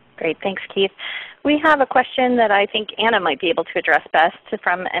 Great, thanks, Keith. We have a question that I think Anna might be able to address best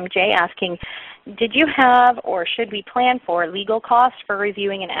from MJ asking, did you have or should we plan for legal costs for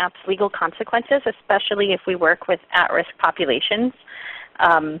reviewing an app's legal consequences, especially if we work with at-risk populations?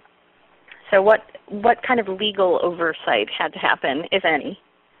 So what kind of legal oversight had to happen, if any,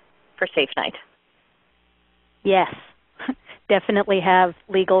 for SafeNight? Yes, definitely have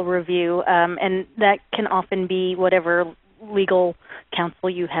legal review, and that can often be whatever legal counsel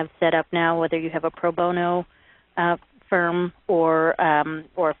you have set up now, whether you have a pro bono firm or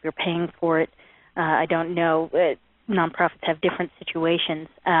if you're paying for it. I don't know. Nonprofits have different situations.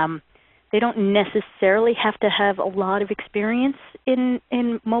 They don't necessarily have to have a lot of experience in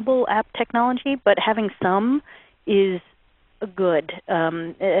mobile app technology, but having some is good.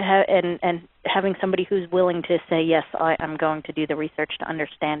 And having somebody who's willing to say, yes, I'm going to do the research to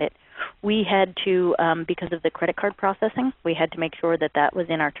understand it. We had to, because of the credit card processing, we had to make sure that that was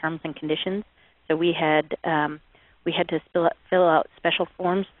in our terms and conditions. So we had to fill out special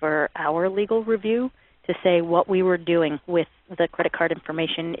forms for our legal review to say what we were doing with the credit card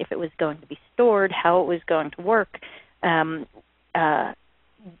information, if it was going to be stored, how it was going to work,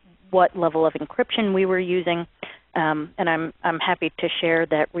 what level of encryption we were using, and I'm happy to share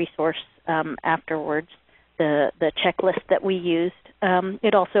that resource afterwards. The checklist that we used,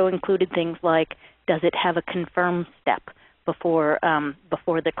 it also included things like, does it have a confirm step before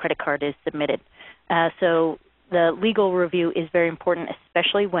the credit card is submitted? So the legal review is very important,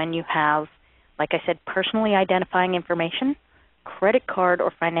 especially when you have, like I said, personally identifying information, credit card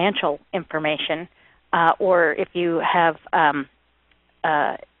or financial information, or if you have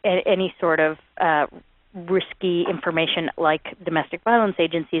any sort of risky information, like domestic violence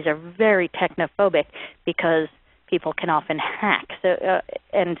agencies are very technophobic because people can often hack.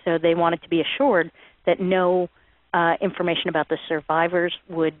 And so they wanted to be assured that no information about the survivors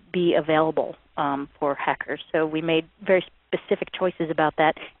would be available for hackers. So we made very specific choices about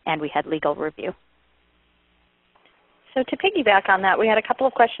that, and we had legal review. So to piggyback on that, we had a couple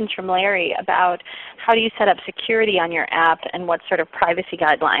of questions from Larry about how do you set up security on your app and what sort of privacy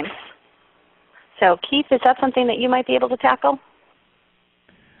guidelines. So Keith, is that something that you might be able to tackle?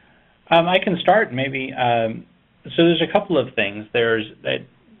 I can start maybe. So there's a couple of things. There's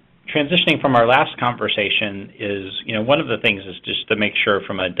transitioning from our last conversation is, one of the things is just to make sure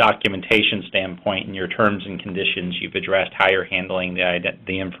from a documentation standpoint in your terms and conditions you've addressed how you're handling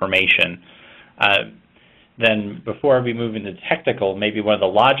the information. Then before we move into technical, maybe one of the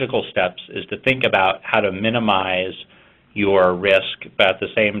logical steps is to think about how to minimize your risk, but at the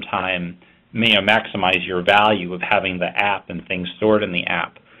same time maximize your value of having the app and things stored in the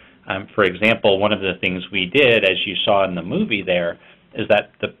app. For example, one of the things we did, as you saw in the movie there, is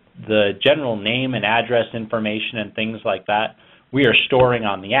that the general name and address information and things like that, we are storing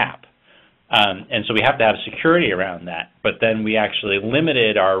on the app. And so we have to have security around that. But then we actually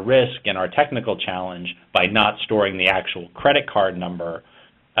limited our risk and our technical challenge by not storing the actual credit card number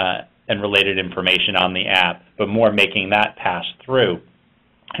and related information on the app, but more making that pass through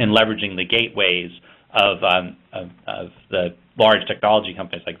and leveraging the gateways of the large technology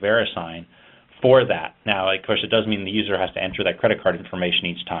companies like VeriSign for that. Now, of course, it does mean the user has to enter that credit card information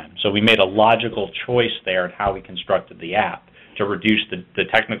each time. So we made a logical choice there in how we constructed the app to reduce the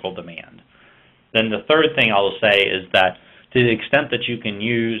technical demand. Then the third thing I'll say is that to the extent that you can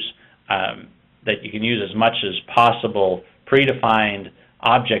use as much as possible predefined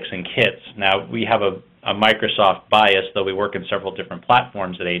objects and kits. Now, we have a Microsoft bias, though we work in several different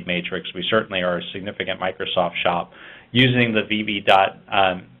platforms at Aidmatrix. We certainly are a significant Microsoft shop. Using the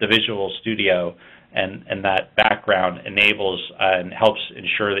the Visual Studio and that background enables and helps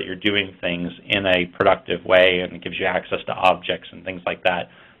ensure that you're doing things in a productive way, and it gives you access to objects and things like that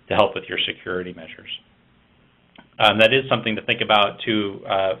to help with your security measures. That is something to think about too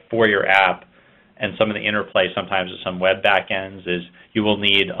for your app, and some of the interplay sometimes with some web backends is you will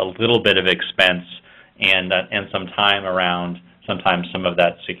need a little bit of expense and some time around sometimes some of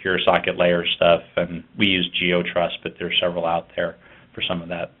that secure socket layer stuff, and we use GeoTrust, but there's several out there for some of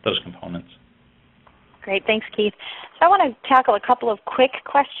those components. Great, thanks, Keith. So I want to tackle a couple of quick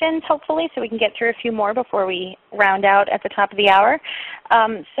questions, hopefully, so we can get through a few more before we round out at the top of the hour.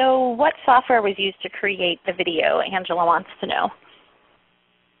 So what software was used to create the video? Angela wants to know.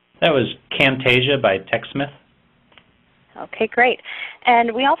 That was Camtasia by TechSmith. Okay, great.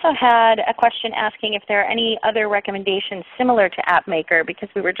 And we also had a question asking if there are any other recommendations similar to AppMaker, because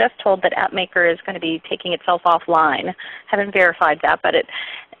we were just told that AppMaker is going to be taking itself offline. Haven't verified that, but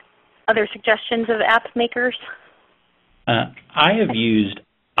other suggestions of app makers? I have used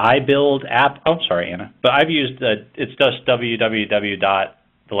iBuild app. Oh, sorry, Anna. But I've used it's just www.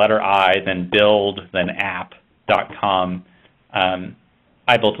 The letter I, then build, then app.com.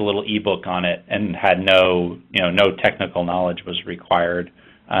 I built a little ebook on it and had no technical knowledge was required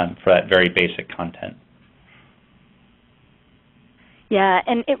for that very basic content. Yeah,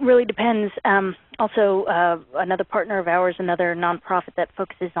 and it really depends. Also, another partner of ours, another nonprofit that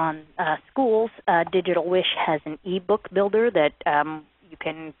focuses on schools, Digital Wish has an ebook builder that you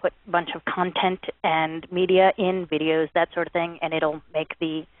can put a bunch of content and media in, videos, that sort of thing, and it'll make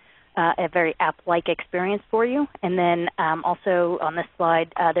a very app-like experience for you. And then also on this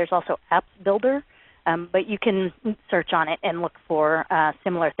slide, there's also App Builder, but you can search on it and look for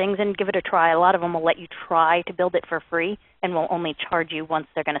similar things and give it a try. A lot of them will let you try to build it for free and will only charge you once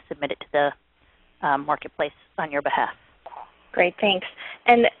they're going to submit it to the marketplace on your behalf. Great, thanks.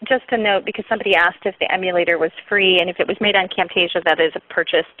 And just a note, because somebody asked if the emulator was free, and if it was made on Camtasia, that is a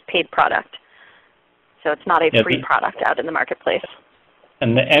purchased paid product. So it's not a free product out in the marketplace.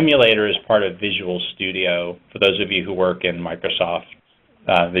 And the emulator is part of Visual Studio, for those of you who work in Microsoft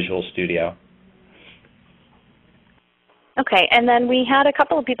Visual Studio. Okay, and then we had a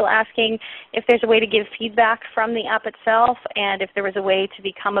couple of people asking if there's a way to give feedback from the app itself and if there was a way to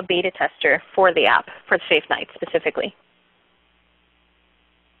become a beta tester for the app, for SafeNight specifically.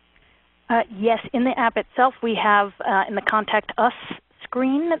 Yes, in the app itself we have, in the Contact Us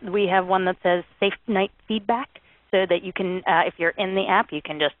screen, we have one that says SafeNight Feedback, so that you can, if you're in the app, you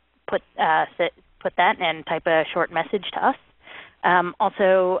can just put that and type a short message to us.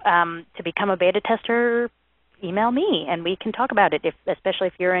 Also, to become a beta tester, email me, and we can talk about it, especially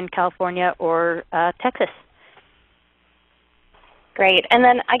if you're in California or Texas. Great. And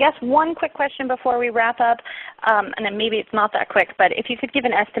then I guess one quick question before we wrap up, and then maybe it's not that quick, but if you could give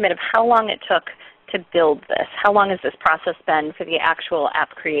an estimate of how long it took to build this. How long has this process been for the actual app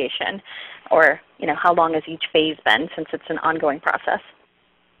creation? Or how long has each phase been, since it's an ongoing process?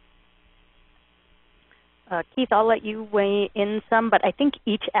 Keith, I'll let you weigh in some, but I think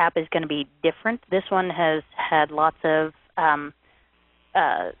each app is going to be different. This one has had lots of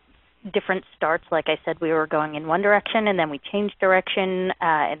different starts. Like I said, we were going in one direction, and then we changed direction,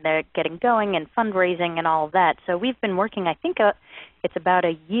 and they're getting going, and fundraising, and all of that. So we've been working, I think it's about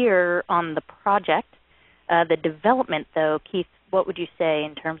a year on the project. The development, though, Keith, what would you say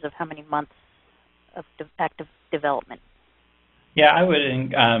in terms of how many months of active development? Yeah, I would,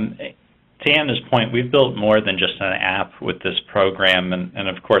 to Anna's point, we've built more than just an app with this program, and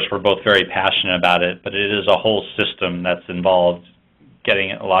of course we're both very passionate about it, but it is a whole system that's involved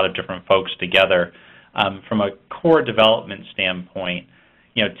getting a lot of different folks together. From a core development standpoint,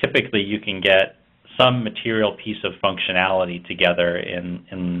 typically you can get some material piece of functionality together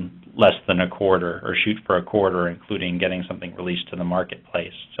in less than a quarter, or shoot for a quarter, including getting something released to the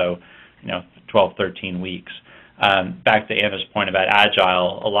marketplace. So, 12, 13 weeks. Back to Anna's point about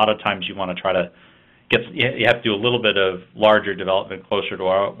agile, a lot of times you want to try to you have to do a little bit of larger development closer to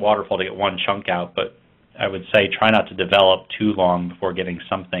a waterfall to get one chunk out, but I would say try not to develop too long before getting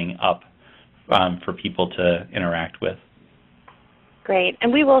something up for people to interact with. Great,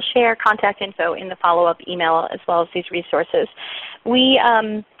 and we will share contact info in the follow-up email as well as these resources. We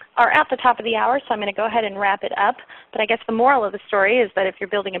are at the top of the hour, so I'm going to go ahead and wrap it up. But I guess the moral of the story is that if you're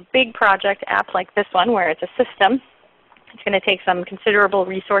building a big project app like this one, where it's a system, it's going to take some considerable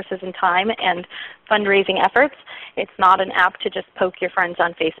resources and time and fundraising efforts. It's not an app to just poke your friends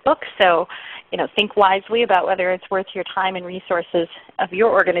on Facebook. So, think wisely about whether it's worth your time and resources of your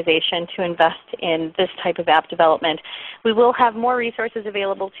organization to invest in this type of app development. We will have more resources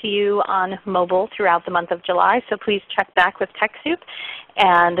available to you on mobile throughout the month of July, so please check back with TechSoup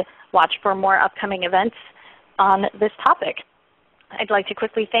and watch for more upcoming events on this topic. I'd like to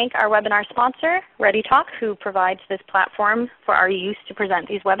quickly thank our webinar sponsor, ReadyTalk, who provides this platform for our use to present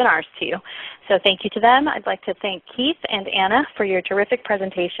these webinars to you. So thank you to them. I'd like to thank Keith and Anna for your terrific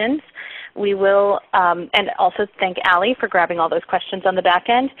presentations. We will, and also thank Allie for grabbing all those questions on the back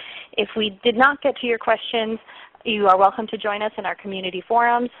end. If we did not get to your questions, You are welcome to join us in our community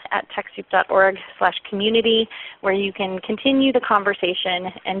forums at TechSoup.org/community, where you can continue the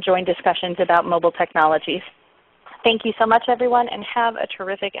conversation and join discussions about mobile technologies. Thank you so much, everyone, and have a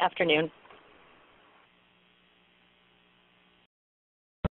terrific afternoon.